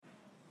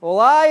Well,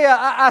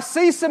 I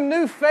see some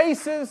new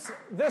faces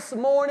this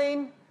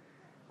morning.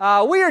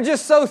 We are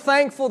just so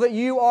thankful that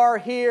you are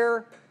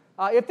here.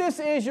 If this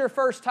is your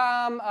first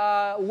time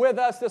with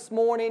us this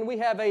morning, we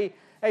have a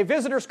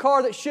visitor's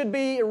card that should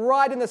be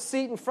right in the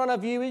seat in front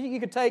of you. You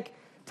could take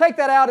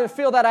that out and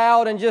fill that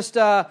out and just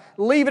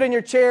leave it in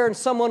your chair and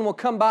someone will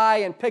come by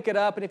and pick it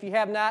up. And if you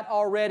have not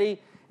already,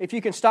 if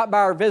you can stop by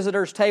our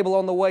visitors table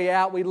on the way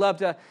out, we'd love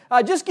to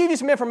just give you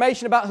some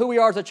information about who we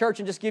are as a church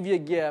and just give you a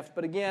gift.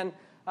 But again,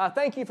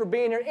 thank you for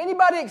being here.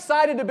 Anybody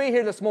excited to be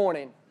here this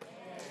morning?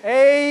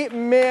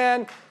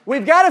 Amen.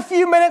 We've got a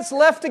few minutes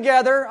left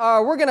together.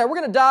 We're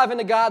gonna dive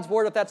into God's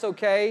Word if that's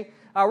okay.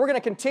 We're gonna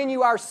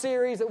continue our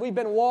series that we've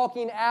been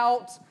walking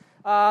out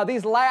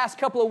these last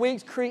couple of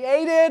weeks,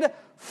 Created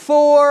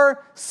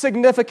for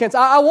Significance.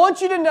 I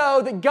want you to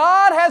know that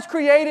God has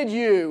created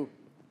you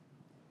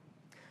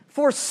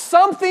for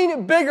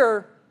something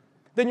bigger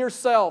than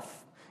yourself.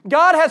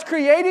 God has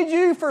created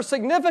you for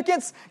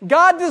significance.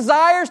 God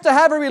desires to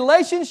have a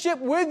relationship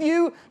with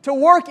you, to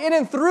work in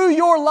and through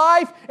your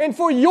life, and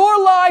for your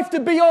life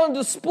to be on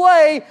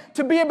display,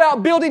 to be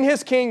about building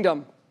His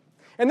kingdom.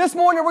 And this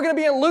morning we're going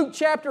to be in Luke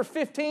chapter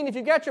 15. If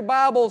you've got your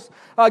Bibles,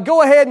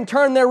 go ahead and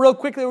turn there real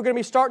quickly. We're going to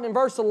be starting in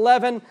verse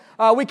 11.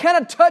 We kind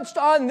of touched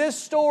on this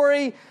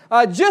story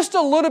just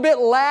a little bit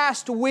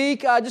last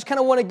week. I just kind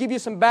of want to give you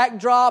some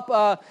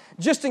backdrop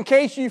just in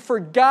case you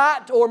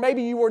forgot or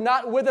maybe you were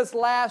not with us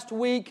last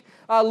week.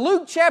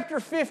 Luke chapter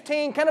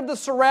 15, kind of the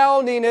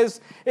surrounding is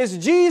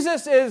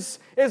Jesus is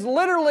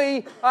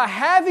literally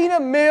having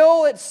a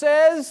meal, it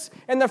says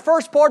in the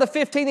first part of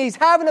 15. He's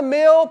having a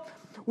meal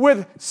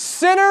with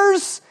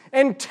sinners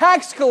and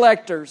tax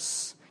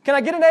collectors. Can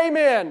I get an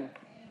amen?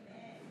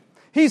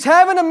 He's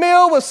having a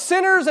meal with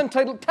sinners and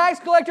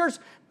tax collectors,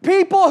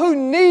 people who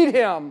need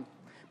Him,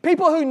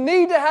 people who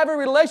need to have a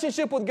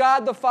relationship with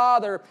God the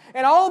Father.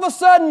 And all of a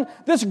sudden,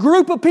 this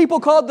group of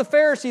people called the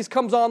Pharisees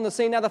comes on the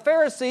scene. Now, the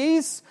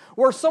Pharisees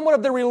were somewhat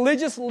of the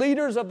religious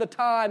leaders of the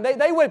time.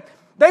 They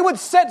would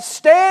set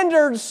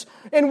standards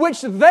in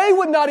which they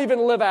would not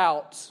even live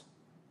out.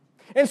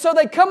 And so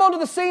they come onto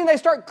the scene, they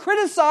start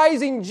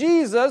criticizing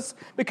Jesus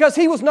because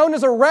He was known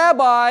as a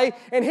rabbi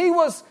and He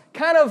was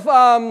kind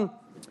of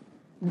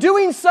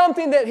doing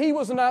something that He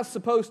was not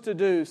supposed to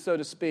do, so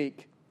to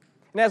speak.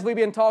 And as we've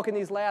been talking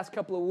these last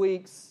couple of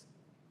weeks,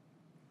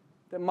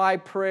 that my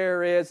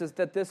prayer is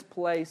that this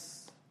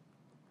place,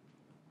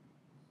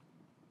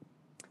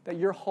 that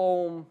your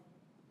home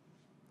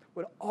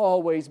would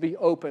always be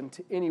open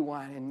to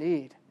anyone in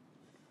need.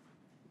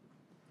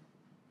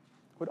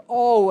 Would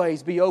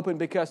always be open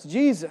because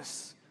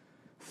Jesus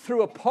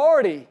threw a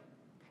party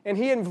and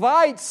He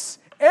invites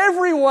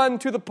everyone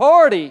to the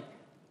party.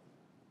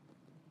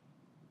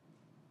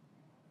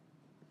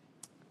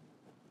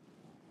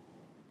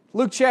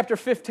 Luke chapter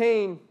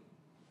 15,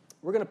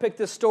 we're going to pick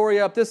this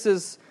story up. This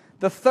is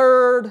the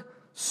third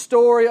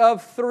story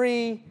of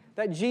three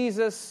that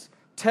Jesus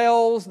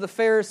tells the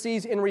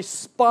Pharisees in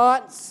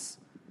response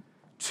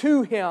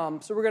to Him.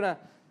 So we're going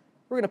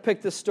to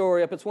pick this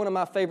story up. It's one of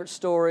my favorite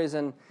stories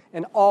in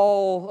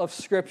all of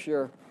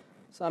Scripture.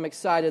 So I'm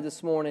excited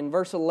this morning.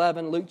 Verse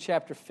 11, Luke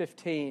chapter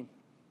 15. It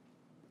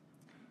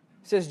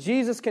says,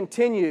 Jesus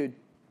continued.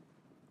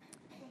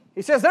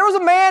 He says, there was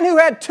a man who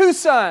had two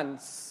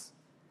sons.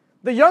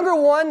 The younger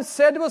one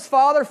said to his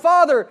father,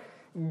 Father,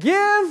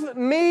 give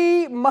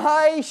me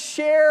my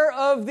share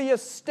of the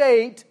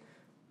estate.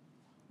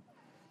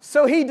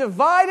 So he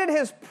divided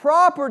his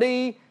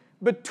property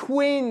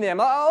between them.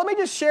 Let me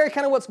just share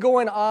kind of what's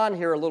going on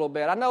here a little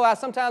bit. I know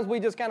sometimes we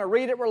just kind of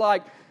read it, we're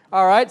like,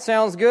 all right,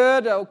 sounds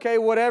good, okay,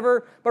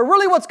 whatever. But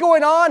really what's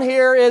going on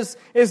here is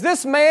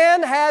this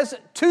man has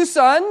two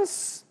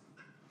sons,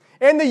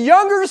 and the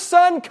younger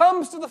son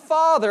comes to the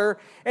father,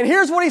 and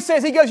here's what he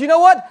says. He goes, you know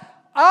what?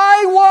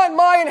 I want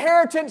my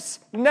inheritance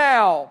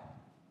now.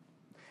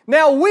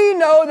 Now, we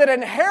know that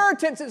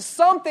inheritance is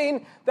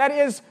something that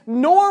is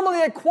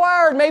normally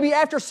acquired maybe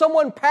after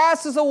someone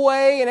passes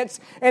away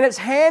and it's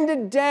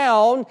handed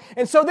down.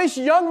 And so this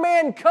young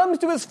man comes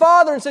to his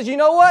father and says, you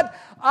know what?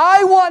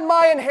 I want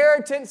my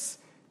inheritance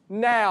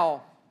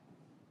now.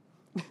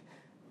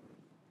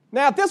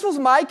 Now, if this was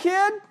my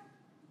kid,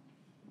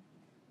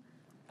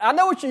 I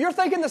know what you're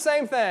thinking the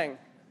same thing.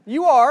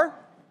 You are.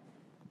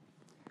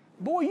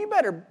 Boy, you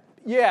better,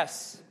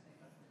 yes.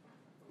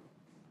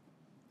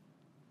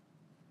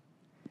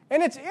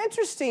 And it's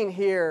interesting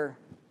here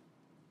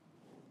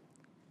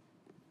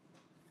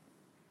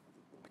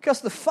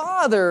because the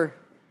father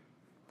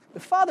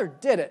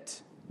did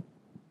it.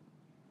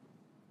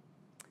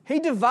 He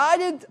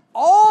divided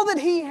all that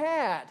he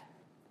had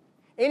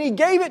and he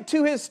gave it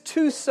to his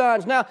two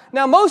sons. Now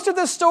most of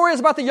this story is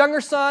about the younger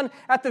son.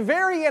 At the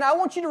very end, I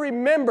want you to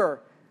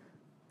remember,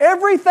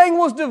 everything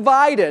was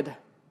divided.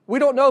 We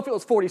don't know if it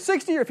was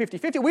 40-60 or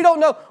 50-50. We don't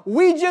know.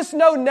 We just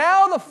know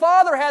now the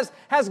father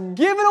has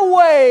given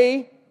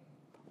away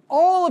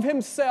all of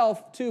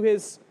himself to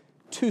his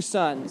two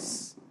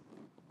sons.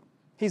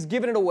 He's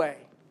given it away.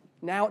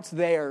 Now it's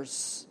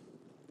theirs.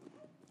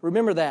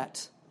 Remember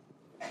that.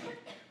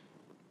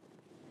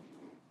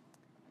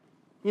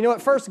 You know,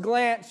 at first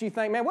glance, you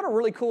think, man, what a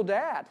really cool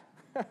dad.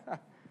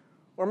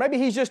 Or maybe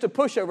he's just a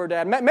pushover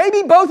dad.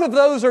 Maybe both of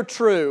those are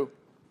true.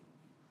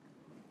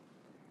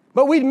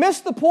 But we'd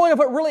miss the point of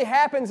what really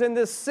happens in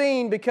this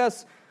scene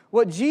because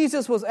what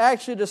Jesus was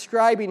actually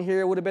describing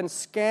here would have been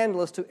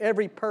scandalous to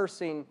every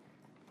person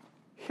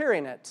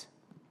hearing it.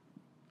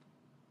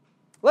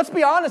 Let's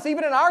be honest,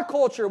 even in our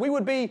culture, we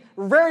would be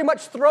very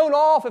much thrown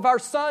off if our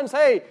sons,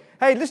 hey,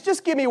 let's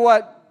just give me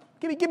what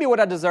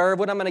I deserve,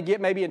 what I'm going to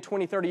get maybe in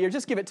 20, 30 years.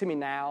 Just give it to me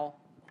now.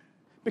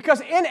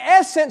 Because in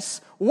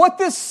essence, what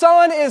this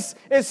son is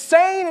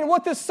saying and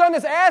what this son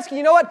is asking,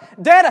 you know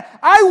what? Dad,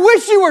 I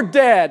wish you were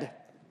dead.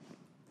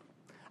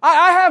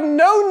 I have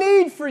no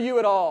need for you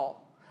at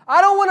all.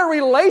 I don't want a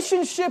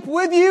relationship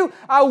with you.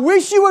 I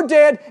wish you were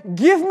dead.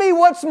 Give me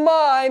what's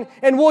mine,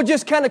 and we'll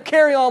just kind of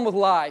carry on with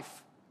life.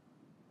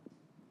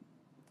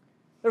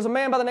 There's a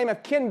man by the name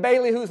of Ken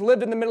Bailey who's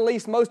lived in the Middle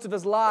East most of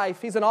his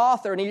life. He's an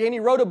author, and he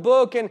wrote a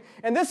book, and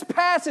this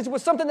passage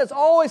was something that's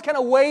always kind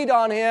of weighed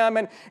on him,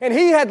 and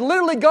he had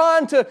literally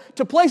gone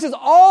to places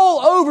all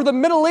over the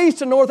Middle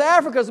East and North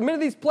Africa, so many of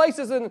these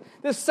places in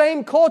this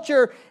same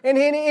culture, and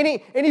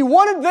he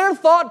wanted their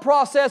thought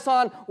process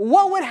on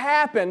what would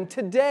happen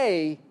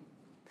today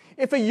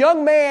if a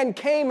young man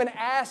came and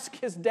asked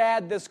his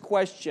dad this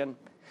question.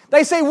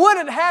 They say, would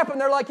it happen?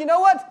 They're like, you know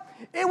what?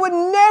 It would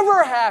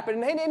never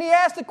happen. And he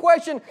asked the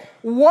question,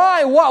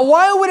 why?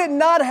 Why would it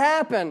not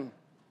happen?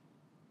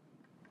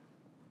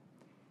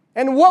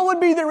 And what would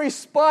be the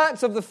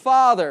response of the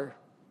father?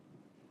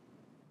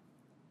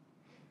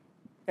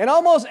 And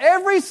almost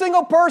every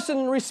single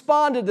person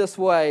responded this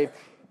way.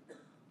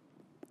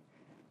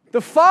 The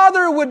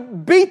father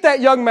would beat that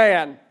young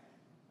man.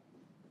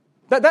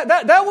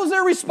 That was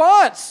their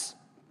response.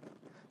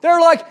 They're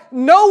like,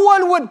 no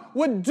one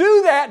would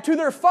do that to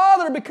their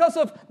father because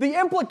of the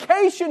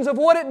implications of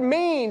what it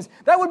means.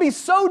 That would be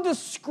so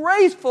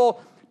disgraceful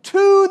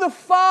to the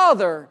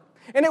father.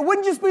 And it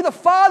wouldn't just be the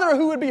father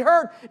who would be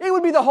hurt. It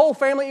would be the whole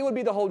family. It would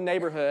be the whole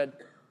neighborhood.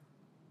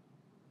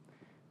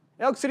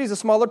 Elk City's a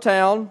smaller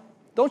town.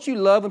 Don't you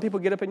love when people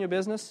get up in your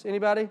business?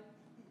 Anybody?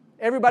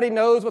 Everybody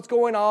knows what's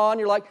going on.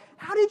 You're like,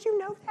 how did you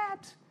know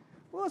that?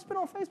 Well, it's been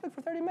on Facebook for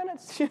 30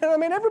 minutes. You know what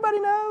I mean? Everybody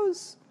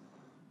knows.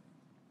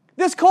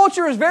 This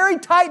culture is very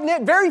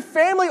tight-knit, very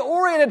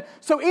family-oriented,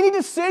 so any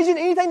decision,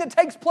 anything that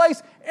takes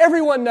place,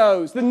 everyone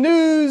knows. The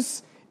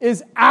news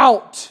is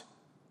out.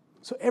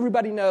 So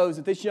everybody knows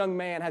that this young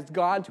man has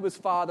gone to his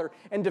father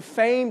and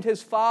defamed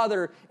his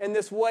father in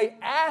this way,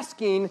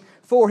 asking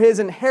for his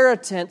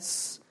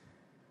inheritance.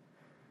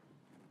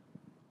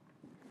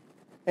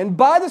 And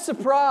by the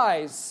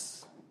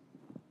surprise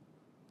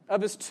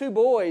of his two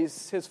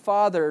boys, his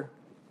father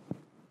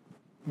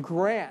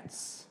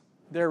grants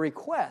their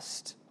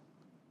request.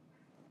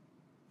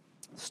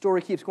 The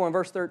story keeps going,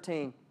 verse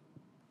 13.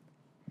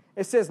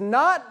 It says,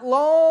 not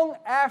long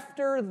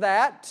after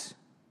that,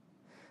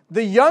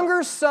 the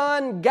younger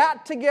son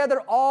got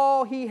together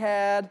all he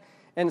had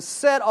and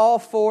set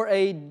off for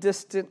a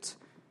distant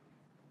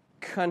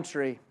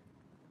country.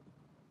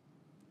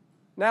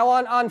 Now,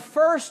 on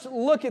first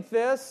look at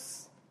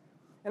this,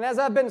 and as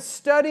I've been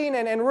studying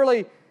and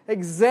really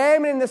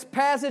examining this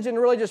passage and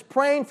really just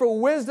praying for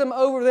wisdom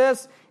over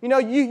this, you know,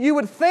 you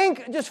would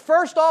think, just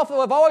first off,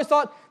 I've always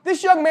thought,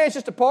 this young man's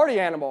just a party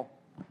animal.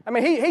 I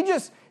mean, he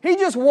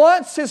just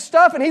wants his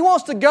stuff, and he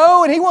wants to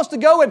go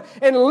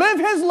and live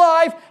his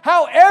life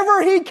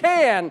however he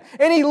can.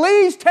 And he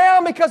leaves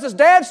town because his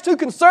dad's too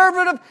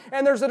conservative,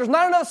 and there's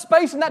not enough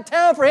space in that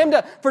town for him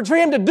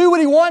to do what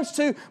he wants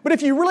to. But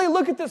if you really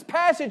look at this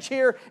passage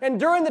here, and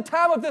during the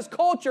time of this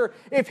culture,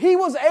 if he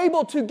was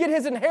able to get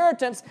his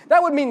inheritance,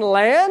 that would mean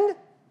land,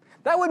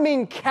 that would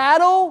mean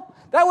cattle,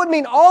 that would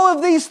mean all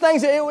of these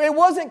things. It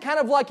wasn't kind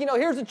of like, you know,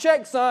 here's a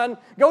check, son,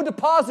 go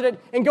deposit it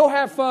and go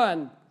have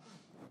fun.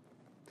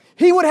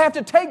 He would have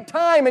to take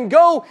time and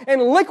go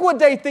and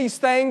liquidate these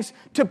things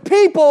to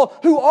people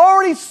who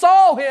already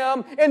saw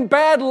him in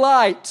bad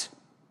light.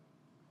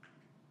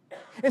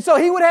 And so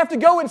he would have to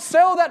go and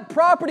sell that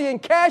property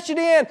and cash it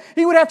in.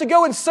 He would have to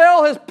go and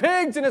sell his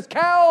pigs and his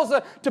cows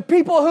to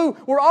people who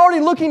were already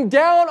looking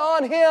down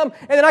on him.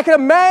 And then I can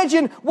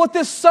imagine what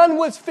this son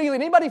was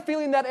feeling. Anybody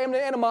feeling that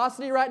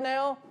animosity right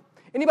now?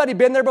 Anybody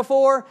been there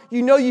before?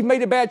 You know you've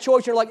made a bad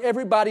choice. You're like,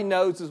 everybody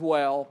knows as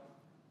well.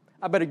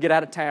 I better get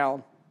out of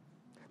town.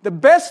 The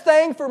best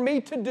thing for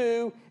me to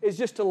do is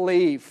just to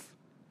leave.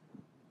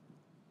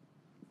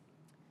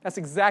 That's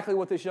exactly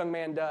what this young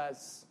man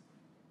does.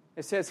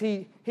 It says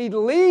he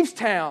leaves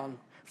town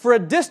for a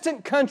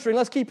distant country.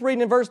 Let's keep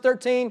reading in verse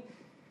 13.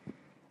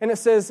 And it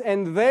says,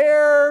 and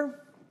there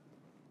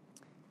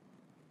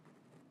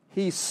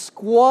he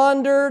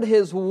squandered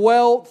his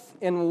wealth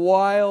in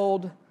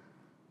wild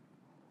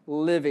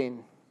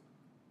living.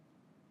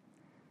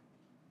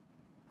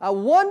 I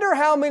wonder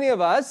how many of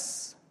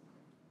us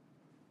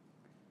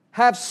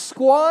have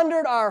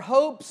squandered our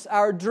hopes,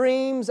 our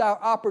dreams, our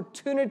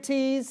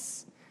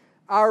opportunities,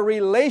 our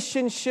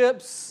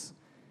relationships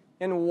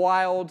in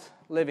wild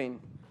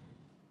living.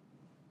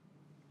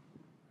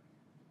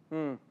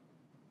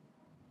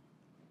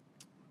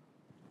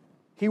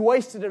 He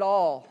wasted it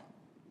all.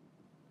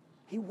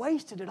 He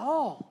wasted it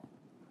all.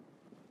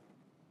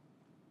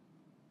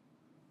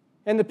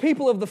 And the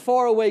people of the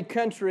faraway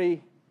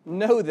country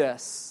know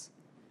this.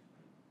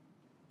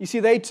 You see,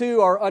 they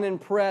too are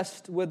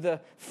unimpressed with the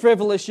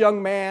frivolous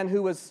young man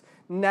who was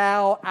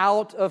now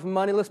out of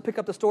money. Let's pick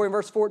up the story in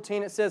verse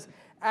 14. It says,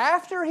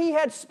 after he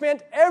had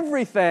spent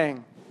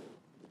everything,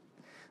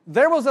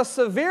 there was a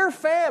severe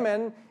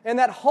famine in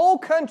that whole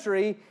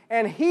country,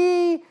 and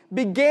he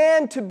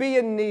began to be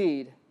in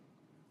need.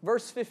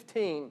 Verse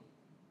 15.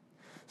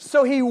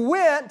 So he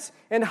went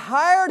and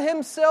hired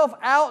himself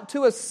out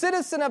to a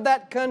citizen of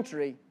that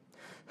country,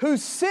 who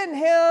sent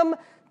him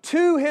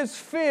to his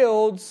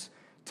fields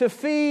to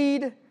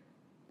feed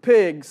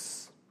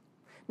pigs.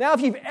 Now,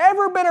 if you've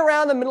ever been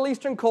around the Middle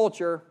Eastern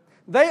culture,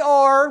 they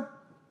are,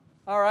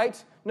 all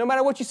right, no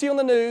matter what you see on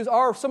the news,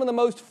 are some of the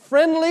most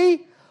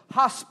friendly,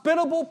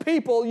 hospitable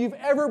people you've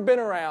ever been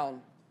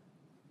around.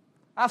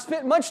 I've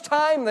spent much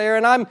time there,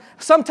 and I'm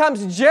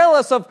sometimes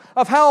jealous of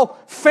how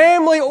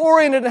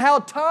family-oriented and how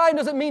time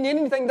doesn't mean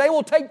anything. They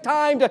will take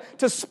time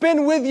to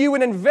spend with you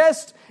and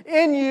invest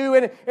in you.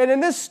 And in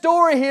this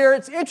story here,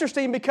 it's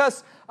interesting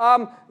because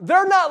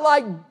they're not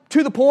like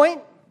to the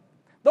point.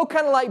 They'll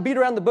kind of like beat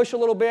around the bush a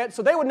little bit.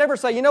 So they would never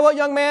say, you know what,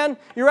 young man,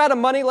 you're out of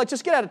money. Let's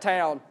just get out of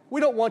town. We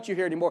don't want you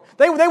here anymore.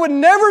 They would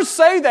never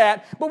say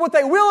that. But what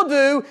they will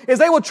do is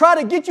they will try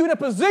to get you in a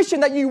position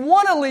that you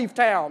want to leave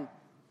town.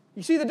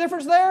 You see the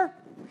difference there?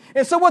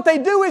 And so what they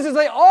do is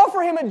they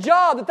offer him a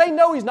job that they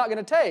know he's not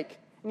going to take.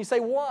 And you say,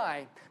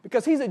 why?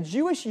 Because he's a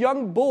Jewish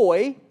young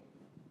boy.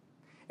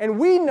 And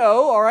we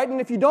know, all right,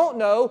 and if you don't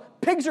know,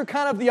 pigs are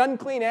kind of the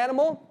unclean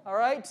animal, all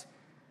right?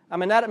 I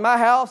mean, not at my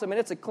house. I mean,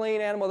 it's a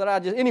clean animal that I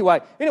just... Anyway.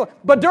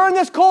 But during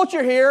this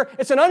culture here,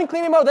 it's an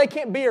unclean animal they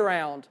can't be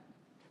around.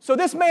 So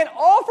this man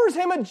offers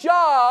him a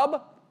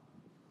job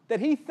that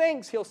he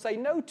thinks he'll say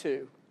no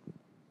to.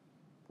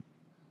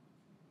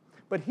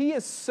 But he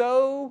is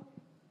so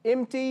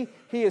empty,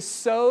 he is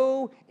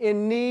so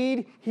in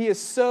need, he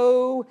is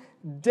so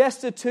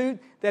destitute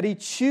that he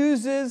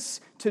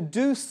chooses to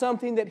do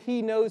something that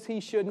he knows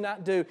he should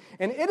not do.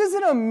 And it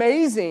isn't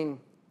amazing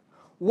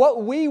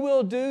what we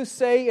will do,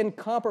 say, and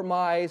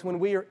compromise when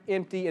we are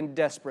empty and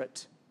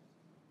desperate.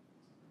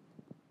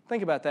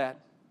 Think about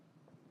that.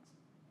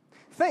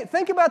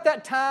 Think about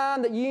that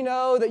time that you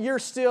know that you're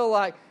still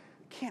like,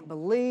 I can't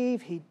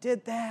believe he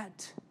did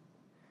that.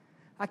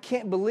 I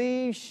can't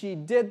believe she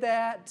did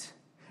that.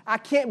 I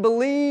can't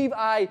believe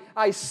I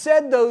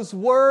said those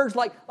words.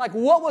 Like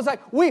what was I?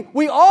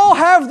 We all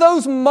have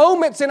those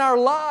moments in our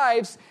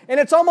lives, and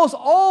it's almost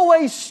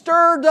always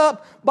stirred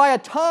up by a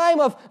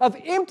time of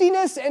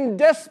emptiness and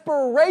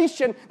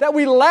desperation that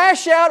we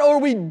lash out or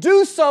we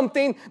do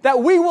something that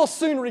we will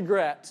soon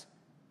regret.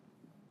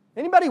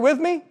 Anybody with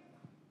me?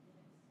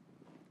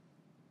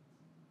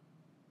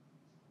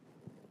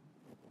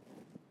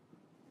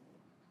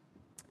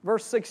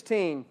 Verse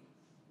 16.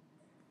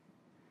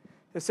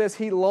 It says,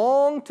 he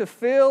longed to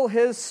fill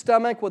his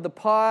stomach with the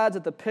pods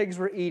that the pigs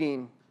were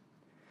eating,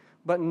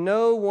 but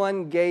no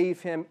one gave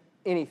him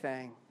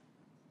anything.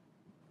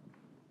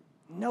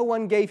 No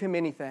one gave him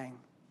anything.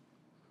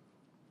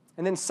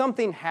 And then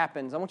something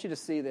happens. I want you to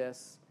see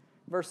this.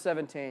 Verse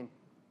 17.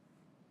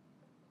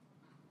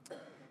 It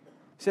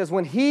says,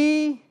 when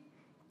he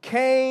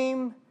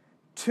came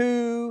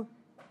to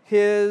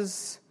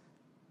his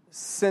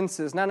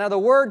senses. Now the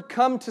word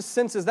come to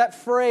senses, that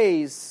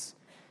phrase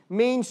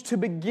means to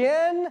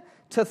begin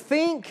to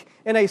think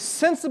in a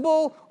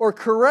sensible or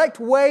correct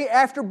way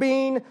after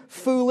being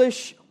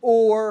foolish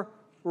or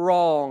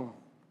wrong.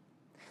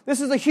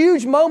 This is a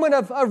huge moment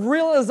of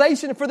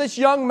realization for this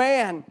young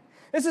man.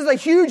 This is a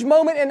huge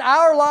moment in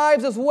our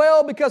lives as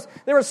well because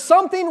there is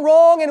something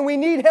wrong and we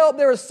need help.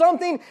 There is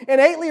something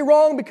innately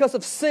wrong because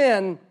of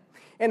sin.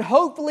 And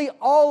hopefully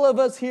all of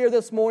us here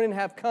this morning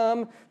have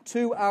come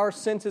to our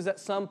senses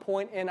at some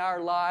point in our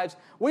lives.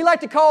 We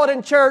like to call it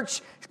in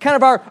church kind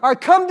of our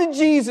come to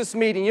Jesus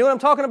meeting. You know what I'm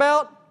talking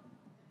about?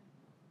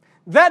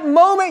 That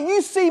moment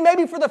you see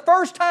maybe for the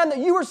first time that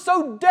you were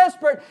so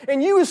desperate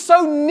and you were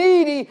so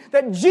needy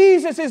that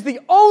Jesus is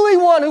the only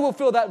one who will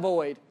fill that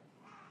void.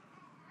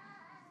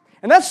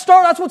 And that's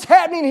what's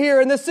happening here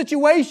in this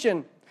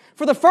situation.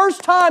 For the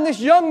first time, this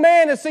young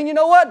man is saying, you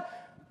know what?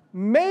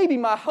 Maybe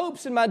my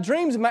hopes and my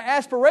dreams and my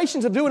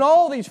aspirations of doing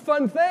all these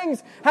fun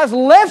things has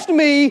left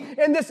me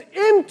in this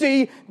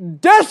empty,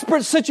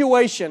 desperate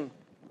situation.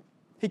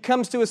 He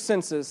comes to his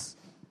senses.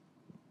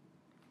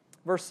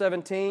 Verse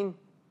 17,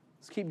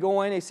 let's keep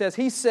going.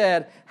 He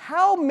said,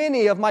 how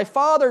many of my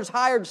father's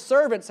hired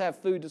servants have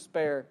food to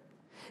spare?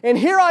 And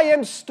here I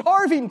am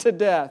starving to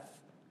death.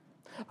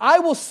 I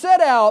will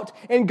set out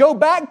and go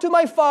back to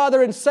my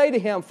father and say to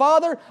him,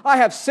 Father, I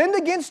have sinned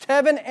against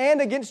heaven and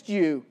against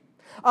you.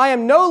 I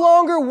am no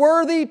longer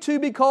worthy to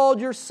be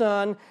called your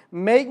son.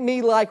 Make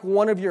me like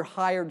one of your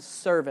hired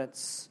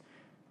servants.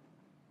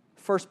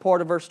 First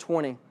part of verse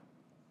 20.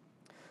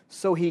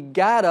 So he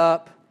got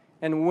up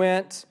and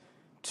went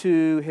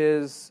to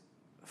his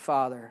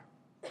father.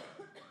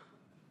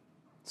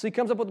 So he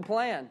comes up with a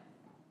plan.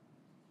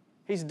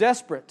 He's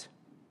desperate.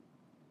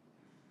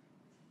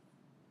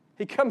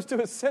 He comes to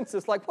his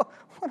senses like, what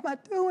am I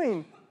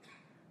doing?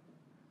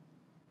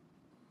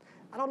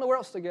 I don't know where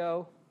else to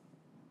go.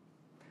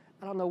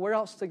 I don't know where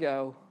else to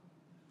go.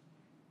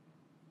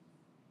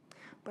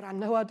 But I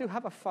know I do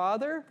have a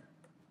Father.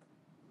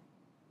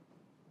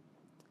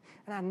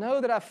 And I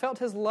know that I've felt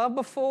His love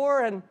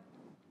before, and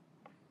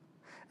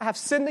I've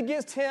sinned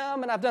against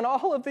Him, and I've done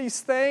all of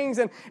these things.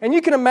 And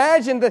you can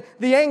imagine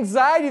the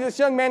anxiety this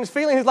young man is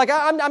feeling. He's like,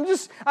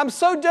 I'm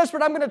so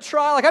desperate, I'm going to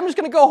try. Like, I'm just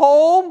going to go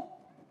home.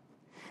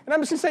 And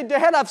I'm just going to say,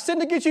 Dad, I've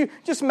sinned against you.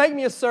 Just make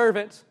me a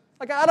servant.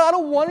 Like, I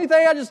don't want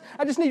anything. I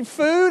just need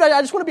food.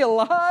 I just want to be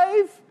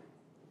alive.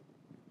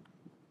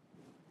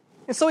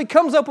 And so he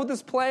comes up with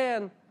this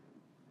plan.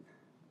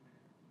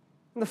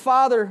 And the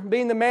father,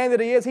 being the man that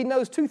he is, he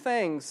knows two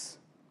things.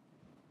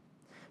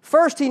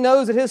 First, he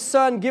knows that his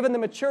son, given the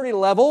maturity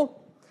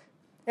level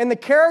and the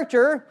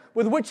character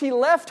with which he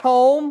left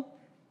home,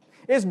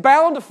 is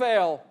bound to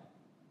fail.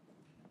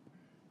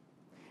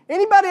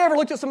 Anybody ever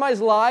looked at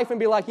somebody's life and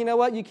be like, you know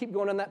what, you keep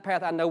going on that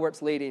path, I know where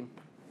it's leading.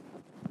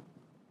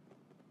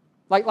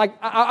 Like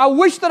I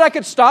wish that I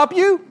could stop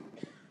you,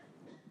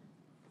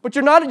 but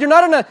you're not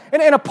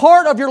in a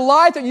part of your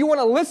life that you want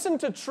to listen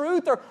to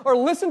truth or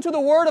listen to the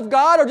Word of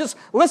God or just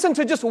listen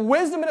to just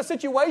wisdom in a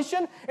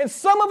situation. And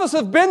some of us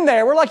have been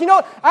there. We're like, you know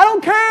what, I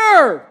don't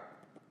care.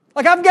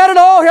 Like, I've got it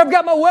all here, I've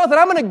got my wealth, and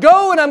I'm going to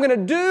go and I'm going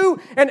to do.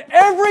 And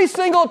every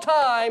single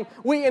time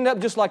we end up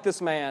just like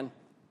this man.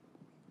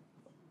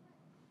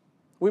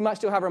 We might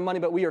still have our money,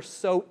 but we are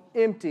so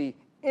empty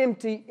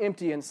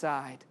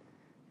inside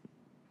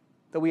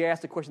that we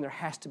ask the question, there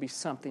has to be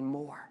something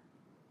more.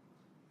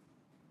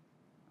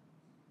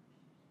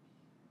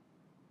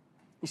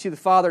 You see, the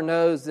father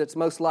knows that it's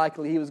most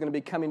likely he was going to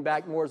be coming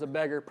back more as a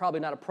beggar, probably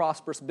not a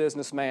prosperous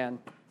businessman.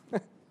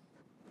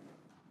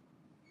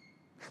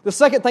 The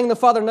second thing the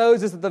father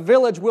knows is that the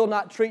village will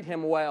not treat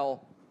him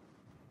well.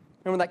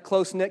 Remember that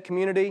close-knit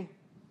community?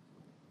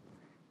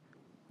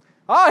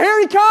 Oh, here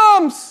he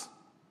comes!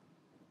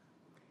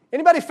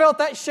 Anybody felt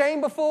that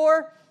shame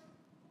before?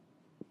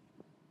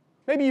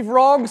 Maybe you've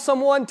wronged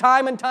someone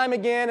time and time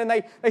again,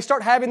 and they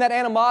start having that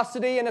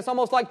animosity, and it's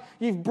almost like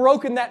you've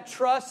broken that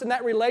trust and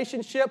that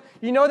relationship.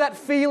 You know that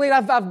feeling,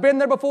 I've been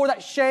there before,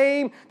 that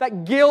shame,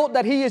 that guilt,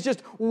 that he is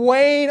just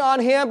weighing on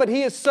him, but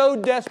he is so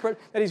desperate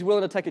that he's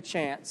willing to take a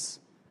chance.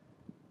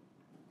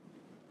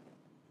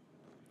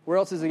 Where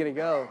else is he going to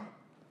go?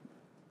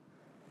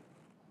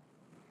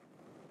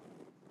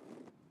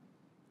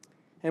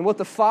 And what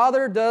the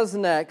Father does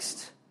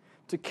next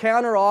to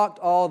counteract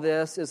all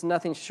this is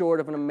nothing short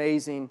of an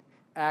amazing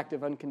act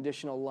of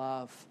unconditional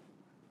love.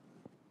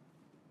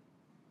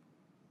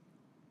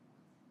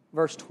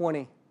 Verse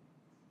 20.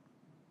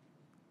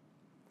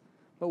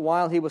 But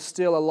while he was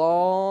still a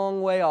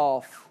long way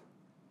off,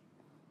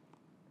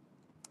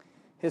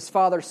 his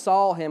father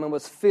saw him and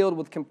was filled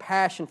with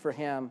compassion for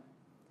him.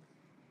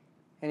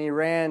 And he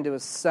ran to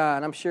his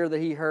son. I'm sure that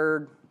he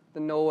heard the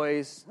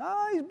noise.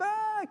 Oh, he's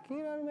back, you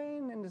know what I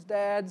mean? And his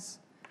dad's.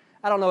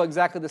 I don't know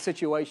exactly the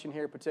situation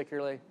here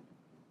particularly.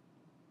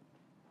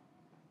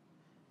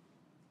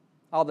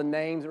 All the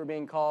names that were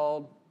being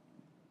called.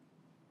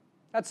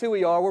 That's who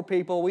we are. We're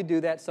people. We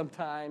do that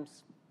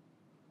sometimes.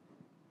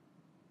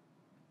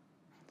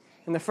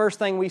 And the first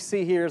thing we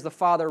see here is the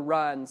father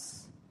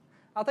runs.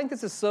 I think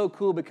this is so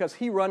cool because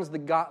he runs the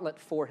gauntlet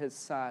for his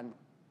son.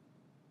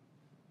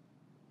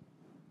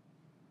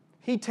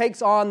 He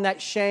takes on that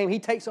shame. He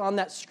takes on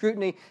that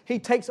scrutiny. He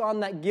takes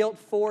on that guilt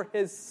for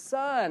his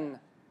son.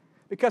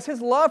 Because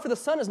his love for the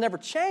son has never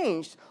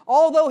changed.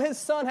 Although his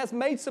son has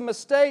made some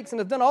mistakes and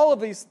has done all of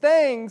these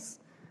things,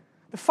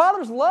 the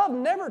father's love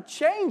never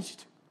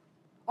changed.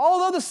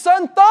 Although the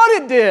son thought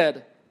it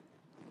did.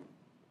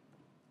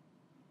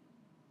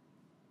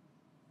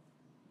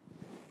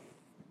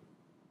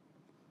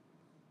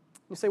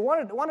 You say,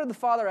 why did the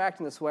father act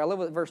in this way? I love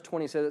what verse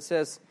 20 says. It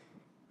says,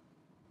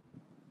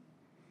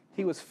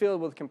 he was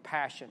filled with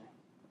compassion.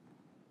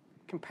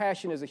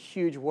 Compassion is a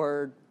huge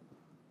word.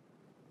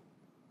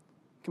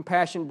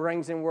 Compassion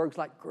brings in words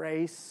like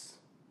grace,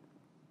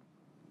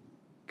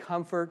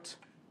 comfort,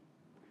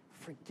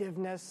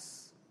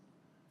 forgiveness,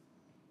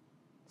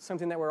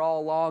 something that we're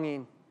all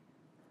longing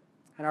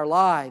in our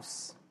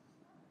lives.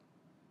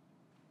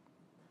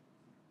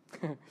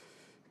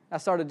 I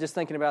started just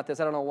thinking about this.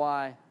 I don't know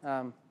why.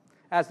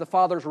 As the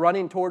father's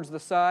running towards the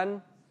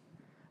son,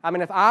 I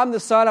mean, if I'm the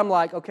son, I'm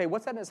like, okay,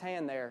 what's that in his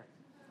hand there?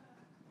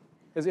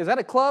 Is that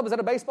a club? Is that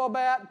a baseball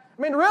bat?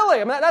 I mean, really?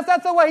 I mean,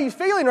 that's the way he's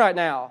feeling right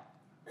now.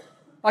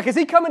 Like, is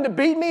he coming to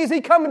beat me? Is he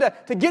coming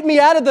to get me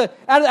out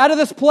of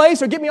this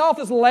place or get me off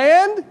this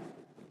land?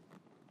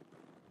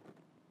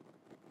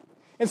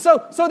 And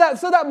so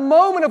that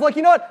moment of like,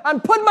 you know what?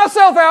 I'm putting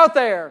myself out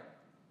there.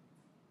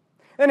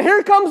 And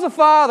here comes the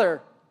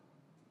father.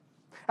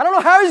 I don't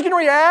know how he's going to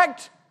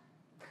react,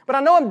 but I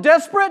know I'm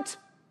desperate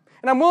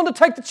and I'm willing to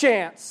take the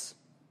chance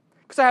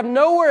because I have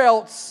nowhere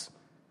else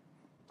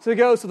to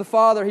go. So the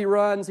father, he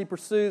runs, he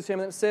pursues him,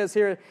 and it says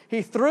here,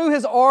 he threw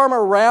his arm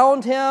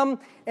around him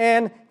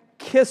and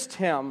kissed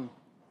him.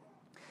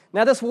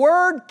 Now this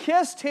word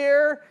kissed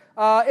here,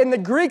 in the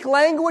Greek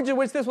language in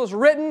which this was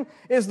written,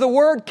 is the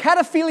word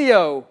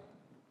kataphilio.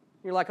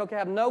 You're like, okay, I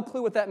have no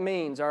clue what that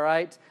means, all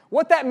right?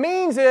 What that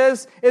means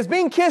is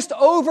being kissed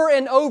over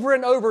and over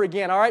and over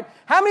again, all right?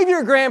 How many of you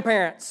are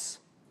grandparents?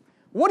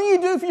 What do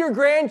you do for your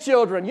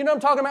grandchildren? You know what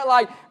I'm talking about?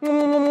 Like, you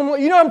know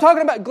what I'm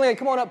talking about? Glenn,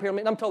 come on up here.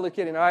 I'm totally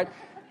kidding, all right?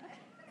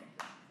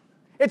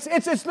 It's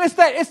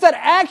that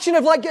action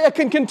of like a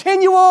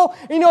continual,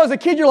 as a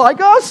kid you're like,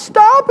 oh,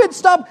 stop it.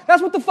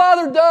 That's what the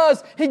Father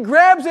does. He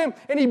grabs him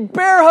and he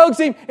bear hugs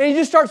him and he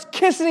just starts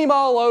kissing him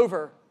all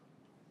over.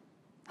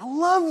 I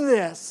love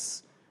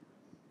this.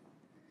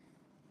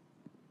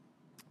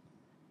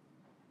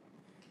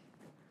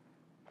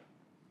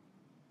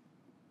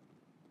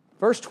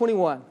 Verse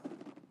 21.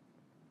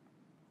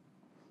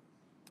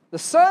 The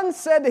son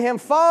said to him,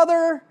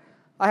 Father,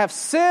 I have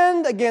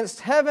sinned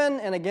against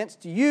heaven and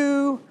against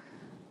you.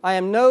 I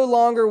am no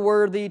longer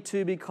worthy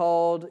to be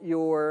called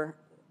your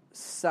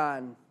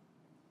son.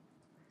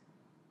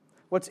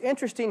 What's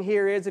interesting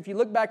here is, if you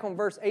look back on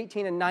verse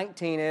 18 and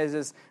 19,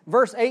 is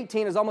verse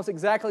 18 is almost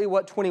exactly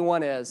what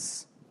 21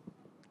 is.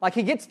 Like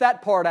he gets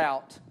that part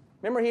out.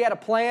 Remember, he had a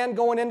plan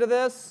going into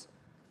this?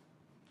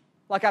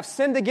 Like, I've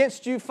sinned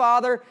against you,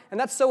 Father, and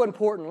that's so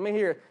important. Let me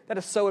hear it. That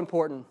is so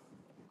important.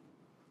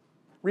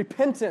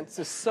 Repentance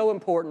is so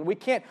important. We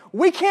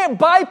can't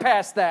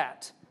bypass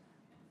that.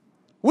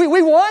 We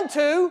want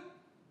to.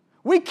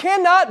 We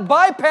cannot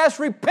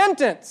bypass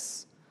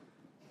repentance.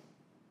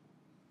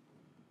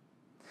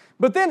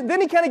 But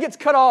then he kind of gets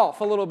cut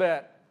off a little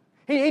bit.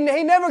 He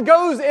never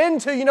goes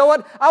into, you know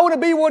what, I want to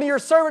be one of your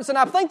servants. And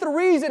I think the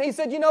reason he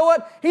said, you know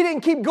what, he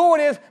didn't keep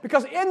going is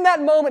because in that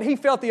moment he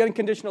felt the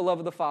unconditional love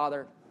of the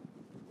Father.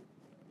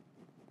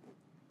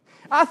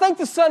 I think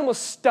the son was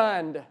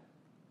stunned.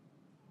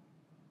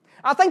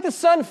 I think the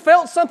son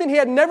felt something he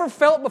had never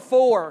felt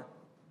before.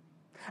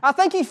 I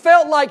think he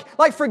felt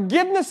like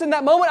forgiveness in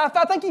that moment.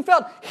 I think he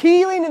felt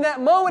healing in that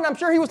moment. I'm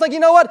sure he was like, you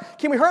know what?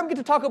 Can we hurry up and get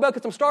to Taco Bell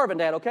because I'm starving,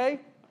 Dad, okay?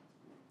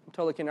 I'm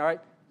totally kidding, all right?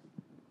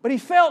 But he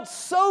felt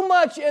so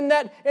much in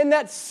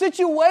that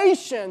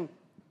situation.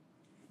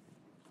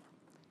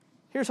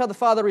 Here's how the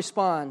father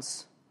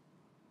responds.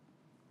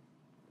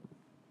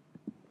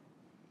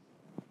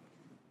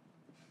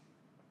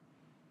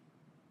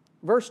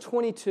 Verse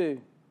 22.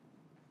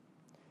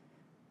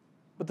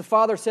 But the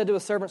father said to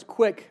his servants,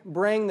 quick,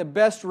 bring the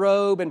best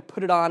robe and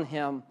put it on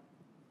him.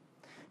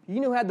 You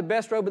know who had the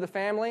best robe of the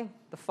family?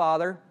 The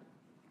father.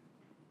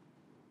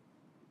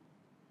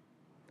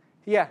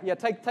 Yeah,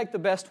 take the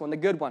best one, the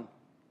good one.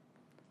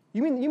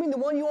 You mean the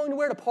one you want to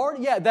wear to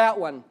party? Yeah, that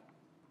one.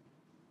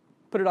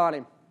 Put it on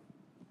him.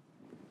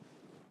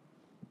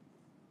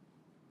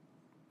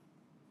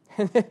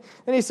 And then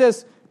he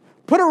says,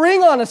 put a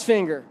ring on his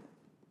finger.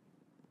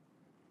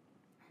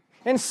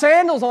 And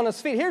sandals on his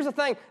feet. Here's the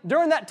thing.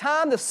 During that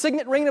time, the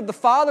signet ring of the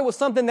father was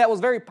something that was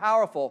very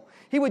powerful.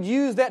 He would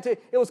use that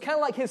it was kind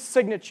of like his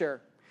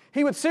signature.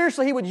 He would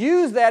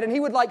use that and he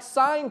would like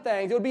sign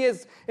things. It would be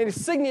his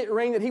signet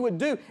ring that he would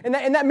do. And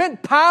that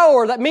meant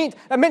power. That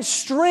meant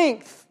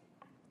strength.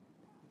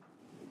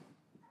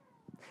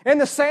 And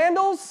the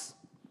sandals,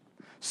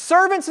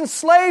 servants and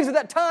slaves at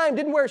that time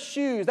didn't wear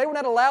shoes. They were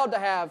not allowed to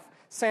have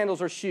sandals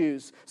or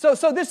shoes. So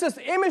this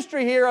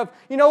imagery here of,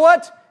 you know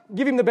what?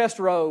 Give him the best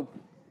robe.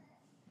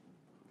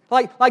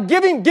 Like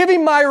give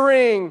him my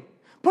ring.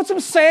 Put some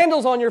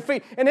sandals on your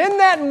feet. And in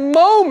that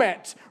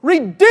moment,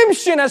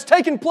 redemption has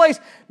taken place.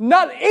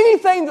 Not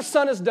anything the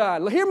Son has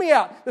done. Hear me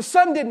out. The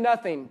Son did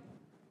nothing.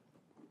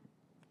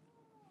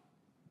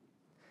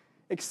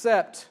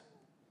 Except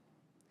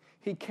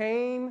he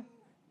came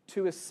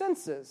to his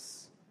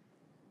senses.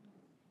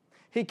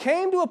 He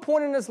came to a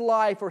point in his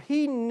life where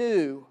he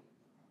knew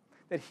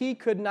that he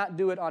could not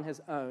do it on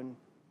his own.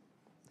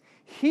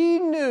 He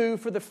knew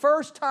for the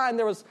first time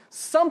there was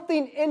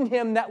something in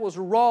him that was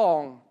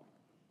wrong.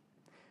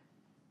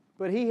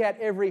 But he had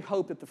every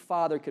hope that the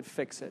Father could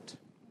fix it.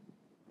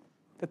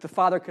 That the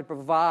Father could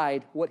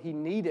provide what he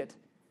needed.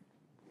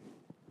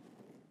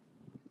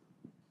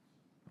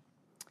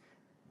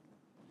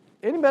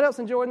 Anybody else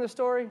enjoying this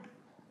story?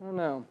 I don't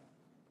know.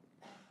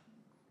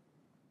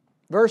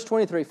 Verse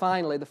 23,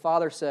 finally, the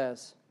Father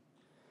says,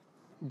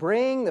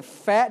 bring the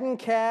fattened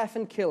calf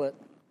and kill it.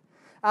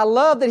 I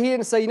love that he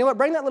didn't say, you know what,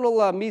 bring that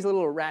little measly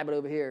little rabbit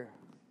over here.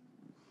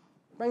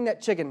 Bring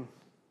that chicken.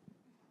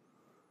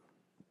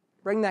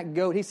 Bring that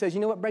goat. He says,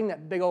 you know what, bring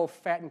that big old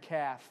fattened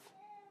calf.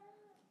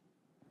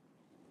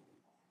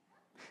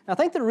 Now, I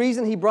think the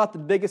reason he brought the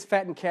biggest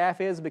fattened calf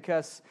is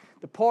because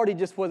the party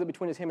just wasn't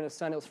between him and his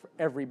son. It was for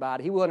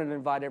everybody. He wanted to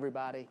invite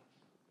everybody.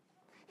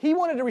 He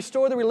wanted to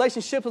restore the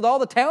relationships with all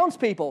the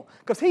townspeople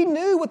because he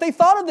knew what they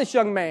thought of this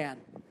young man.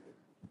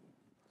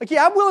 Like,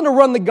 yeah, I'm willing to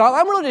run the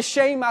gauntlet. I'm willing to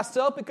shame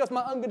myself because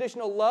my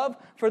unconditional love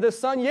for this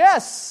son,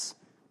 yes.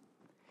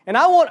 And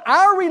I want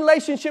our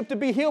relationship to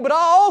be healed, but I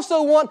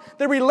also want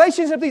the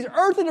relationship, these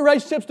earthly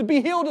relationships, to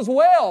be healed as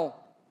well.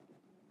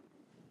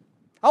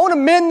 I want to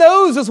mend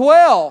those as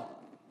well.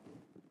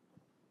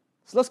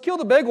 So let's kill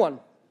the big one.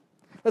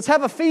 Let's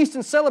have a feast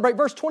and celebrate.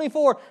 Verse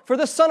 24, for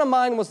this son of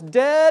mine was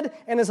dead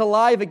and is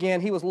alive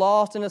again. He was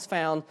lost and is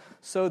found.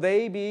 So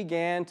they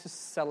began to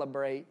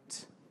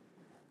celebrate.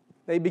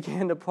 They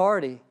began to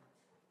party.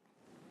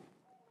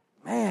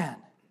 Man.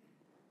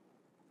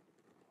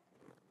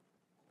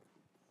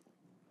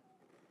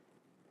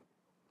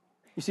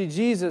 You see,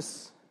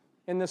 Jesus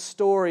in this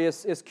story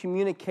is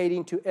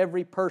communicating to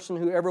every person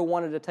who ever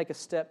wanted to take a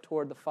step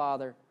toward the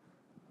Father,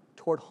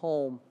 toward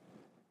home,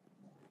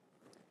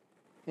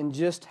 and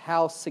just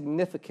how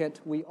significant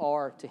we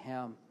are to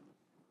Him,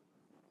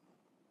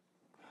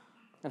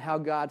 and how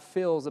God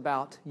feels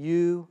about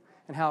you,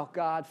 and how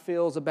God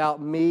feels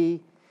about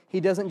me. He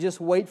doesn't just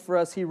wait for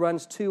us, He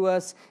runs to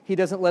us. He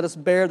doesn't let us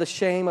bear the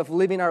shame of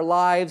living our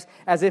lives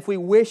as if we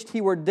wished He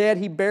were dead.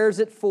 He bears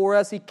it for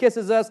us. He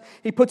kisses us.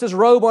 He puts His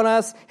robe on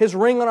us, His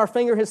ring on our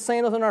finger, His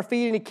sandals on our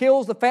feet, and He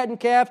kills the fattened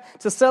calf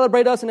to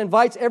celebrate us and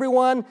invites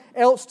everyone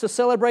else to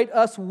celebrate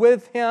us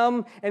with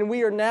Him. And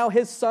we are now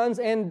His sons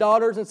and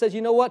daughters, and says,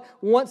 you know what?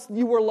 Once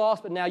you were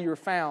lost, but now you are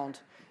found.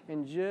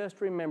 And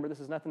just remember, this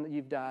is nothing that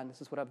you've done.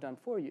 This is what I've done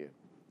for you.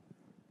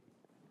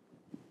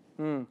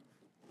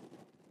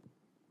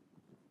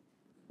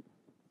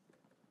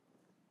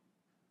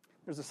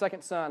 There's the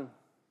second son.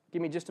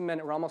 Give me just a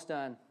minute. We're almost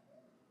done.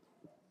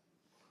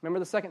 Remember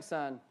the second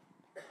son.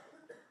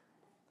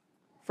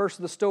 First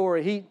of the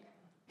story.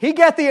 He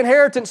got the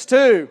inheritance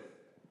too.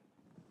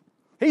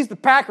 He's the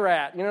pack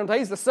rat. You know what I'm saying?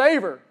 He's the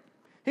saver.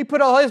 He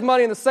put all his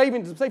money in the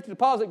safety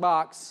deposit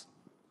box.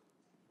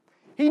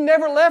 He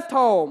never left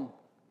home.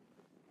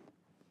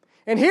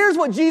 And here's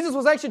what Jesus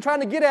was actually trying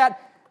to get at.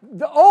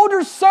 The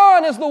older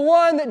son is the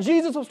one that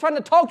Jesus was trying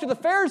to talk to the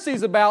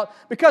Pharisees about,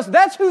 because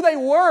that's who they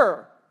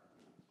were.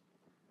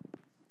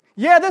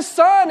 Yeah, this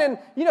son, and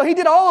he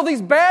did all of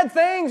these bad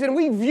things, and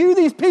we view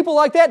these people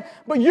like that,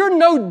 but you're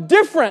no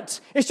different.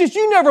 It's just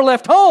you never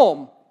left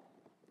home.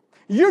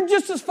 You're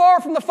just as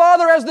far from the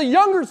Father as the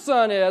younger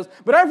son is,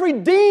 but I've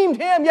redeemed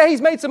him. Yeah,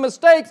 he's made some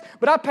mistakes,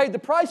 but I paid the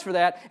price for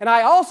that, and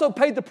I also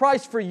paid the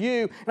price for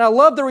you. And I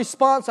love the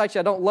response. Actually,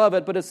 I don't love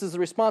it, but this is the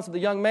response of the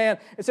young man.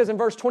 It says in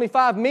verse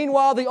 25,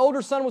 meanwhile, the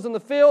older son was in the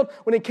field.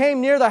 When he came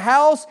near the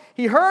house,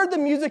 he heard the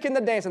music and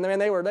the dancing. Man,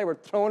 they were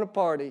throwing a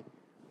party.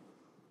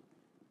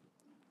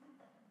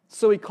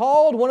 So he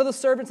called one of the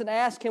servants and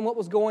asked him what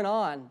was going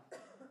on.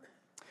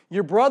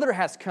 Your brother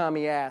has come,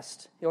 he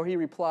asked, or he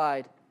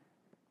replied,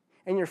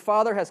 and your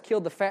father has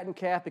killed the fattened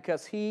calf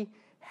because he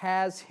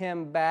has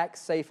him back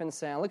safe and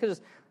sound. Look at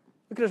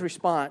his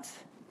response.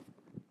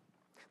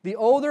 The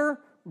older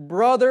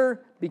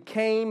brother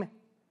became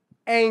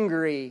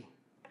angry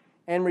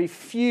and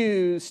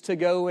refused to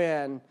go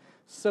in.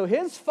 So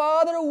his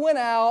father went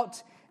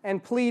out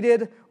and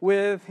pleaded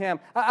with him.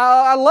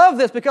 I love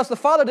this because the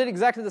father did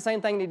exactly the same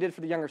thing he did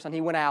for the younger son.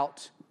 He went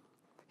out,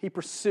 he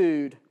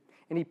pursued,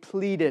 and he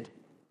pleaded.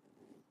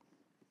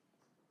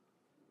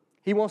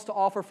 He wants to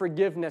offer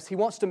forgiveness. He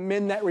wants to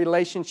mend that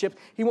relationship.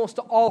 He wants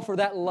to offer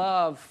that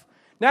love.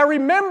 Now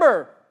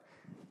remember,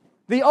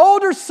 the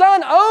older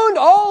son owned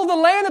all the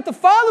land that the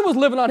father was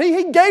living on.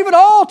 He gave it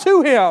all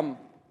to him.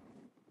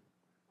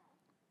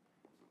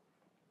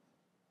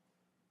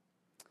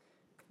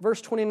 Verse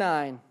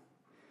 29.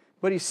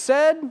 But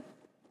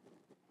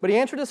he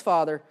answered his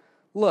father,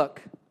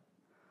 look,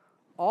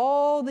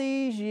 all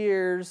these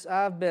years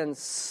I've been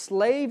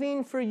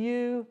slaving for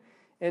you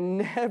and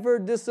never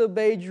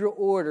disobeyed your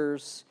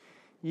orders,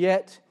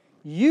 yet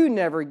you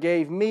never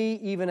gave me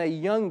even a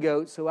young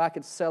goat so I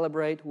could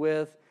celebrate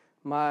with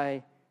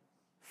my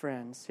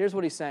friends. Here's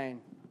what he's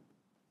saying.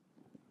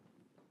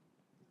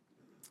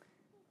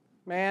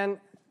 Man,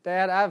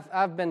 Dad,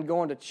 I've been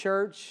going to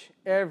church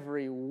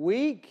every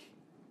week.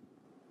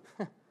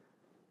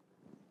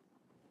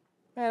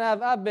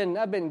 Man, I've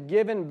been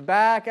giving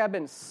back. I've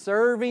been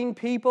serving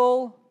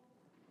people.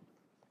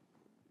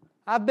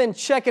 I've been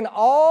checking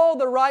all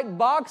the right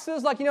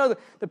boxes. Like,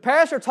 the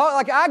pastor taught,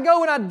 like I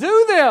go and I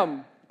do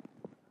them.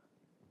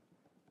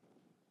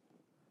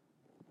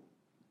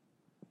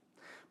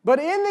 But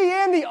in the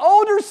end, the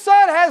older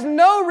son has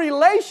no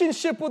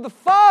relationship with the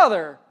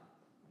father.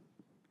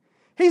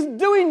 He's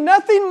doing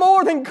nothing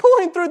more than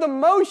going through the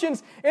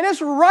motions, and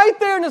it's right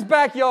there in his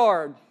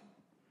backyard.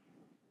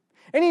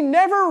 And he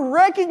never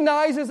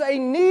recognizes a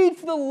need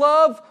for the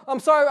love,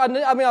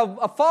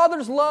 a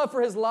father's love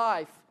for his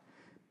life.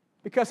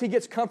 Because he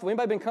gets comfortable.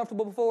 Anybody been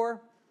comfortable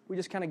before? We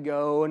just kind of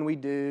go and we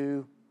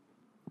do.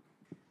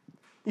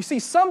 You see,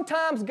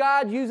 sometimes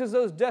God uses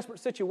those desperate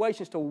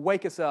situations to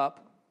wake us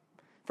up,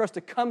 for us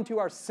to come to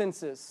our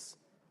senses.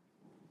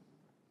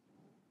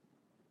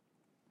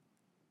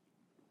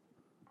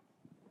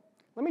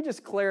 Let me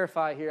just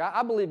clarify here.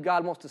 I believe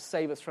God wants to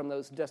save us from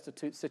those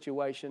destitute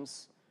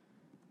situations.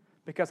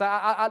 Because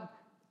I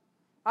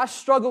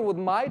struggled with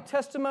my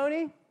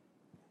testimony.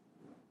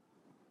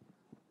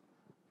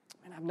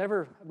 And I've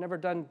never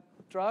done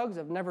drugs.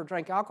 I've never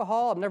drank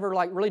alcohol. I've never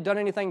really done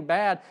anything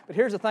bad. But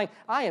here's the thing.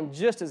 I am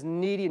just as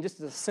needy and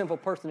just as a sinful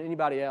person as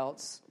anybody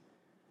else.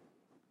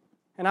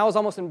 And I was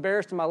almost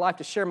embarrassed in my life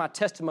to share my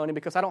testimony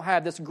because I don't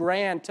have this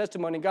grand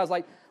testimony. And God's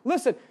like,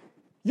 listen,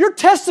 Your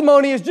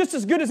testimony is just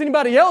as good as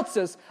anybody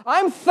else's.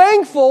 I'm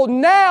thankful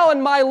now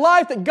in my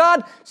life that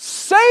God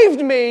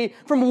saved me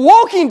from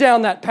walking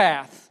down that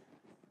path.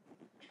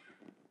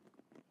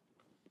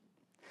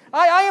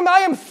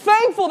 I am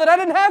thankful that I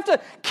didn't have to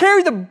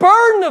carry the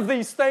burden of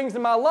these things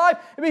in my life.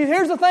 I mean,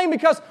 here's the thing,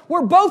 because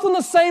we're both on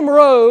the same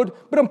road,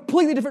 but on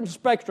completely different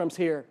spectrums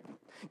here.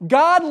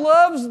 God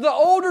loves the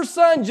older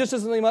son just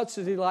as much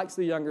as He likes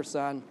the younger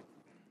son.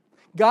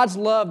 God's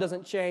love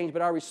doesn't change,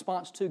 but our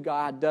response to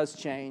God does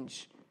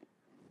change.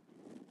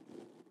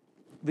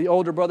 The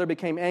older brother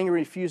became angry,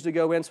 refused to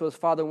go in, so his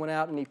father went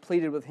out and he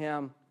pleaded with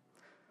him.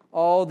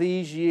 All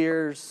these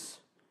years,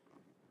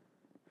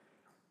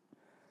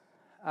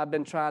 I've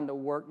been trying to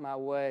work my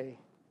way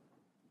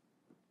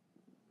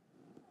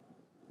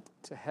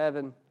to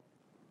heaven.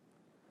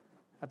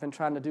 I've been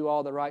trying to do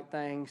all the right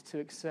things to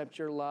accept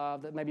your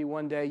love, that maybe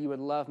one day you would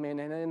love me.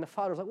 And the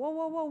father was like,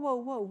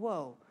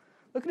 whoa.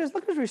 Look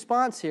at his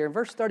response here in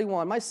verse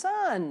 31. My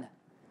son.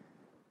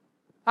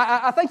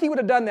 I think he would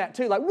have done that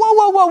too. Like,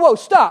 whoa,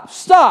 stop.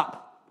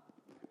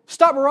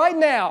 Stop right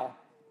now.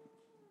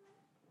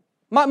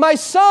 My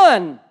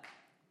son.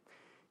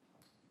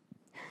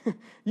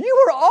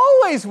 You were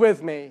always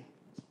with me.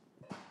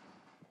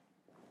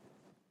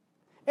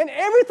 And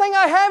everything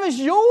I have is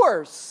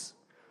yours.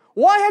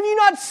 Why have you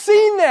not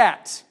seen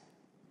that?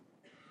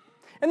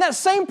 And that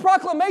same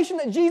proclamation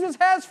that Jesus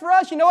has for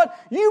us, you know what?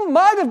 You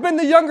might have been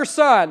the younger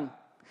son.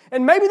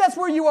 And maybe that's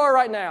where you are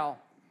right now.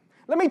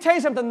 Let me tell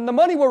you something. The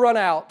money will run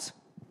out.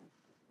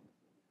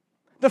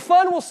 The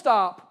fun will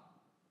stop.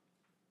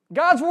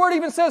 God's Word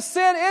even says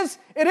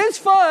it is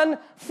fun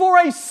for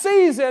a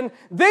season,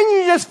 then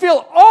you just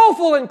feel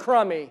awful and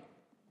crummy.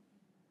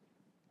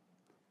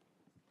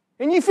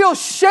 And you feel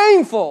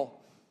shameful.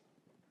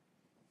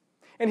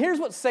 And here's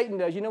what Satan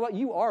does. You know what?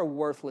 You are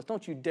worthless.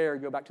 Don't you dare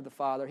go back to the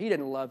Father. He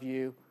didn't love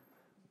you.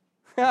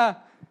 I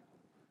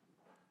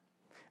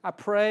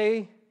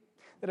pray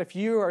that if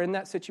you are in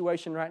that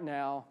situation right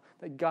now,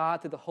 that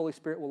God, through the Holy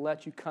Spirit, will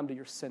let you come to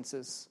your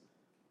senses.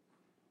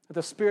 That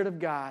the Spirit of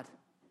God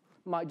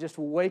might just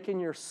awaken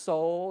your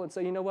soul and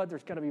say, you know what,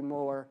 there's got to be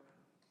more.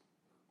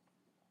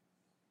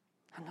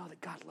 I know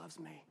that God loves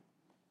me.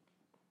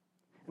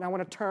 And I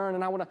want to turn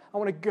and I want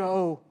to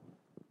go.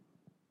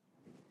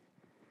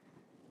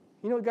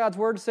 You know what God's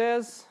Word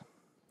says?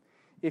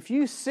 If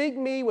you seek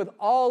me with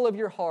all of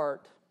your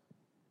heart,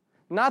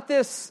 not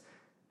this,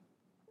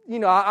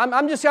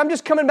 I'm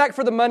just coming back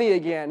for the money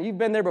again. You've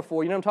been there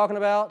before. You know what I'm talking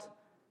about?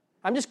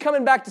 I'm just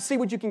coming back to see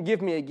what you can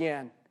give me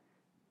again.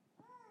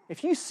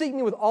 If you seek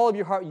me with all of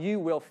your heart, you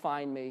will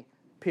find me,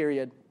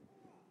 period.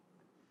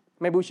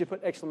 Maybe we should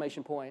put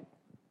exclamation point.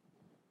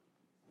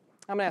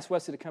 I'm going to ask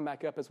Wesley to come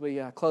back up as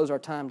we close our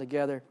time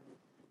together.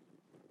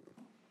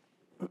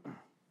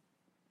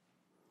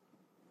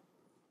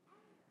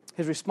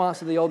 His response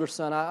to the older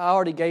son, I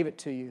already gave it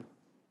to you.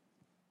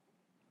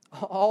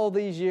 All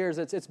these years,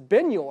 it's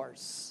been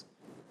yours.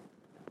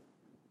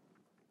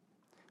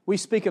 We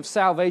speak of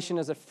salvation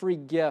as a free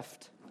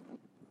gift.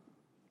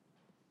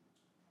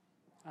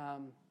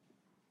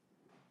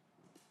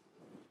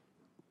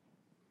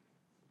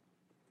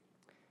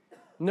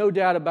 No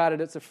doubt about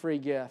it, it's a free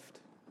gift.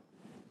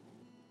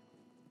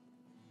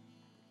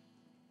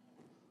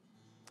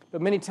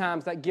 But many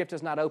times that gift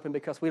is not open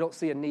because we don't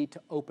see a need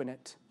to open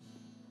it.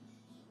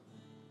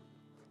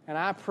 And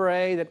I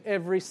pray that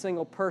every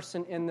single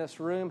person in this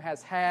room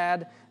has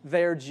had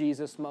their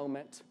Jesus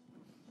moment.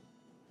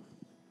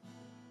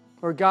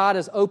 Where God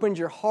has opened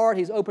your heart,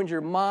 He's opened your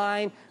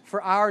mind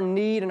for our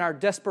need and our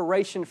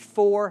desperation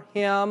for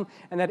Him,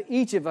 and that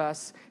each of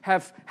us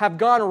have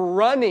gone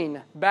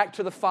running back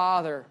to the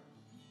Father.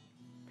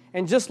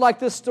 And just like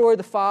this story,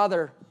 the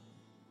Father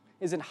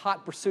is in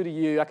hot pursuit of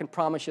you. I can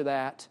promise you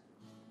that.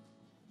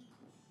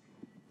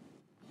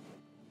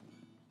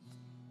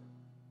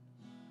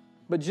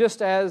 But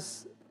just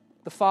as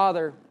the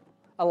Father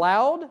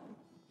allowed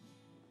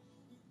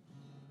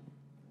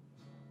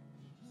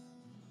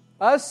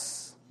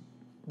us,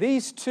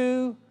 these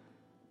two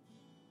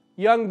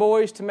young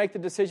boys, to make the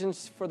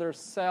decisions for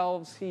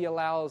themselves, He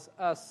allows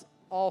us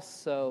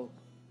also.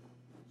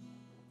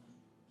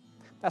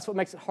 That's what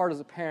makes it hard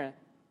as a parent.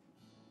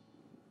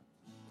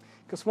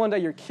 Because one day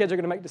your kids are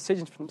going to make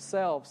decisions for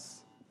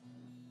themselves.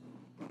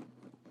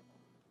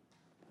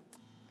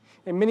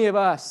 And many of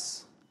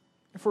us,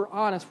 if we're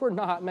honest, we're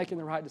not making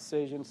the right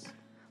decisions.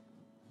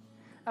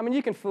 I mean,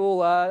 you can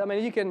fool us.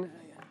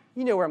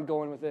 You know where I'm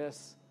going with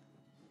this.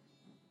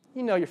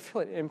 You know you're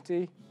feeling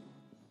empty.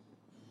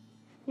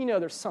 You know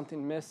there's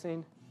something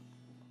missing.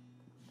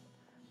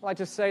 I like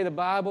to say the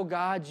Bible,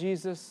 God,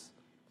 Jesus,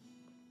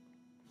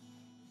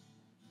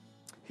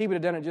 He would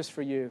have done it just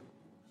for you.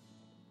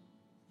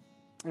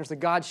 There's a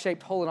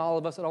God-shaped hole in all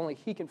of us that only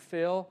He can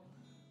fill.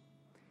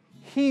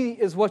 He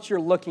is what you're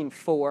looking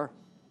for.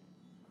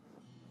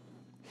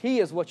 He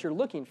is what you're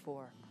looking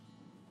for.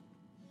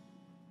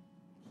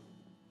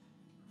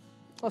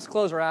 Let's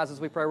close our eyes as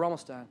we pray. We're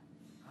almost done.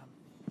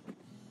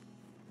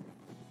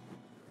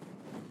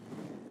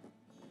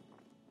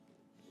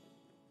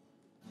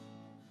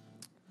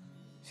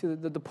 See,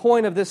 the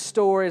point of this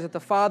story is that the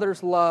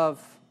Father's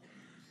love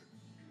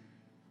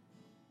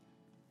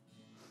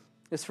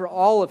is for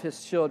all of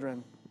His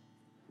children.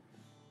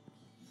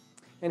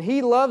 And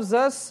He loves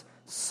us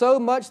so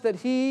much that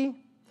He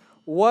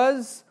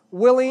was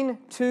willing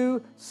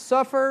to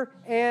suffer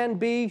and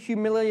be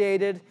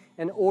humiliated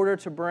in order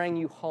to bring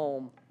you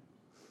home,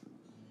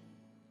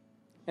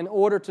 in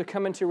order to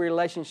come into a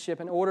relationship,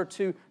 in order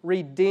to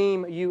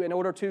redeem you, in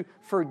order to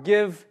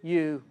forgive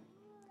you,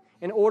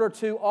 in order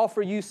to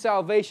offer you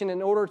salvation,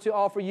 in order to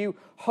offer you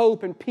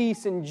hope and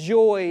peace and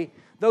joy,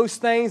 those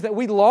things that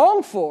we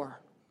long for.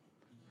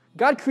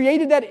 God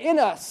created that in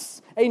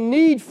us, a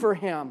need for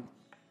Him.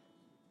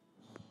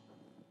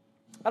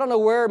 I don't know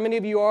where many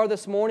of you are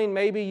this morning.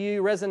 Maybe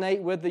you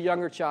resonate with the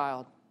younger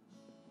child.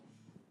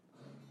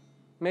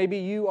 Maybe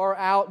you are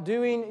out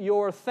doing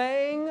your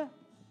thing.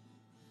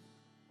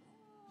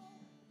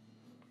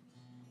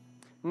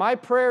 My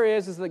prayer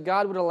is that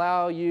God would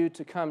allow you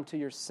to come to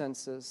your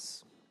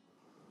senses.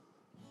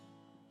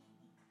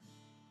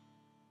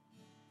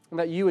 And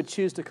that you would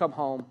choose to come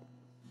home.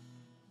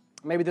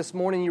 Maybe this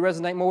morning you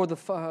resonate more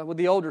with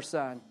the older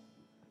son.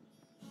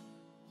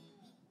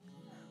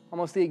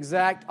 Almost the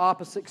exact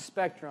opposite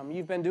spectrum.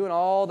 You've been doing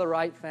all the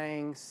right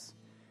things.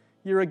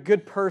 You're a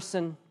good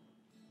person.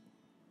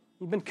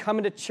 You've been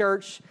coming to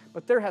church,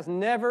 but there has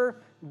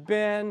never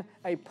been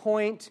a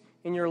point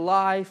in your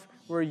life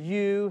where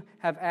you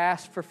have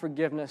asked for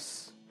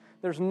forgiveness.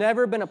 There's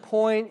never been a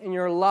point in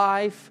your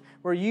life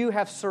where you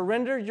have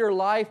surrendered your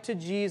life to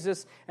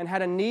Jesus and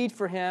had a need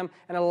for Him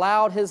and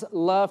allowed His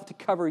love to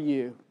cover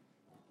you.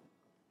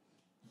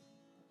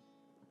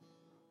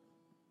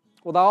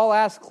 With all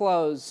eyes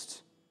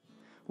closed,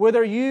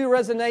 whether you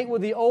resonate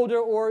with the older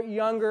or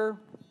younger,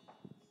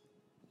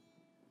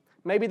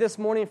 maybe this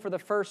morning for the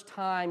first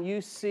time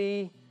you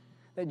see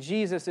that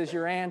Jesus is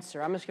your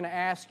answer. I'm just going to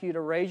ask you to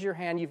raise your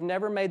hand. You've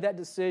never made that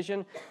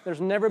decision. There's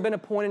never been a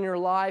point in your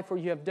life where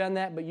you have done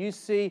that, but you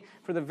see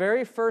for the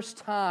very first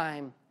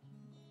time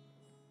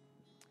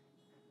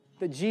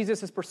that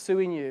Jesus is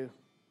pursuing you.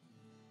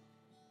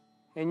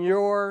 And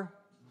your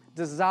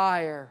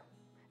desire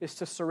is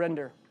to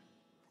surrender.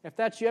 If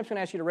that's you, I'm just going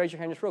to ask you to raise your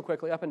hand just real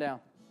quickly, up and down.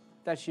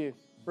 If that's you,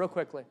 real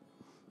quickly.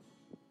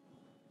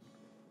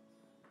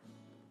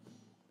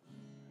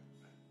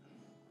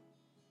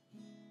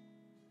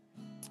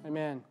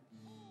 Amen.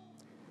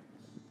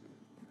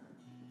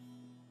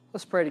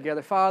 Let's pray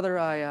together. Father,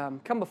 I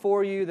come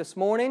before you this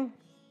morning.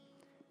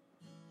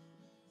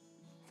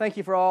 Thank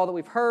you for all that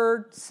we've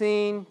heard,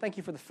 seen. Thank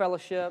you for the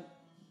fellowship.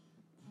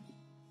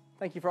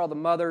 Thank you for all the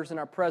mothers in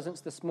our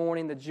presence this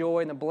morning, the joy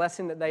and the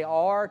blessing that they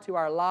are to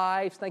our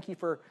lives. Thank you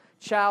for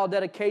child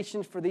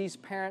dedications for these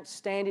parents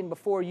standing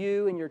before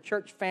you and your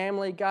church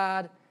family,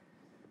 God.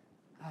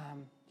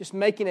 Just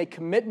making a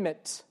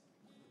commitment.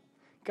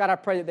 God, I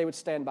pray that they would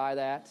stand by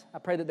that. I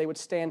pray that they would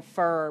stand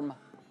firm.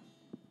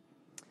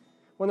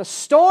 When the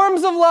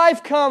storms of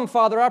life come,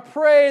 Father, I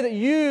pray that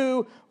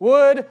you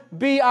would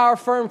be our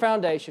firm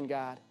foundation,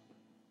 God.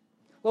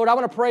 Lord, I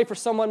want to pray for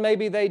someone,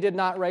 maybe they did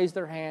not raise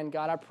their hand,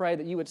 God. I pray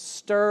that you would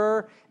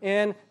stir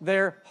in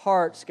their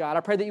hearts, God.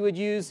 I pray that you would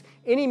use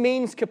any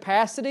means,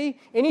 capacity,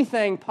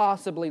 anything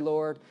possibly,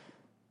 Lord,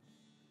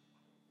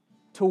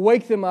 to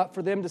wake them up,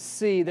 for them to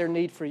see their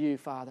need for you,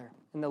 Father,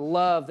 and the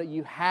love that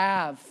you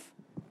have,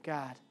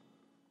 God.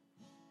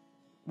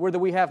 Whether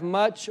we have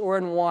much or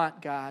in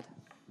want, God,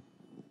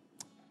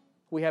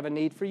 we have a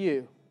need for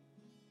you.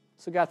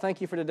 So, God, thank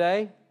you for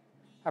today.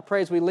 I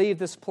pray as we leave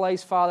this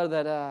place, Father,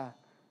 that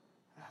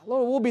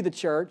Lord, we'll be the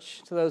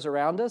church to those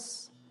around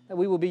us, that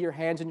we will be your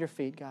hands and your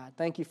feet, God.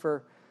 Thank you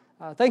for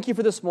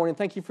this morning.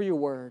 Thank you for your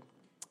word.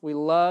 We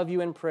love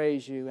you and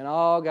praise you. And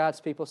all God's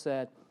people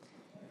said,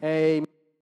 amen.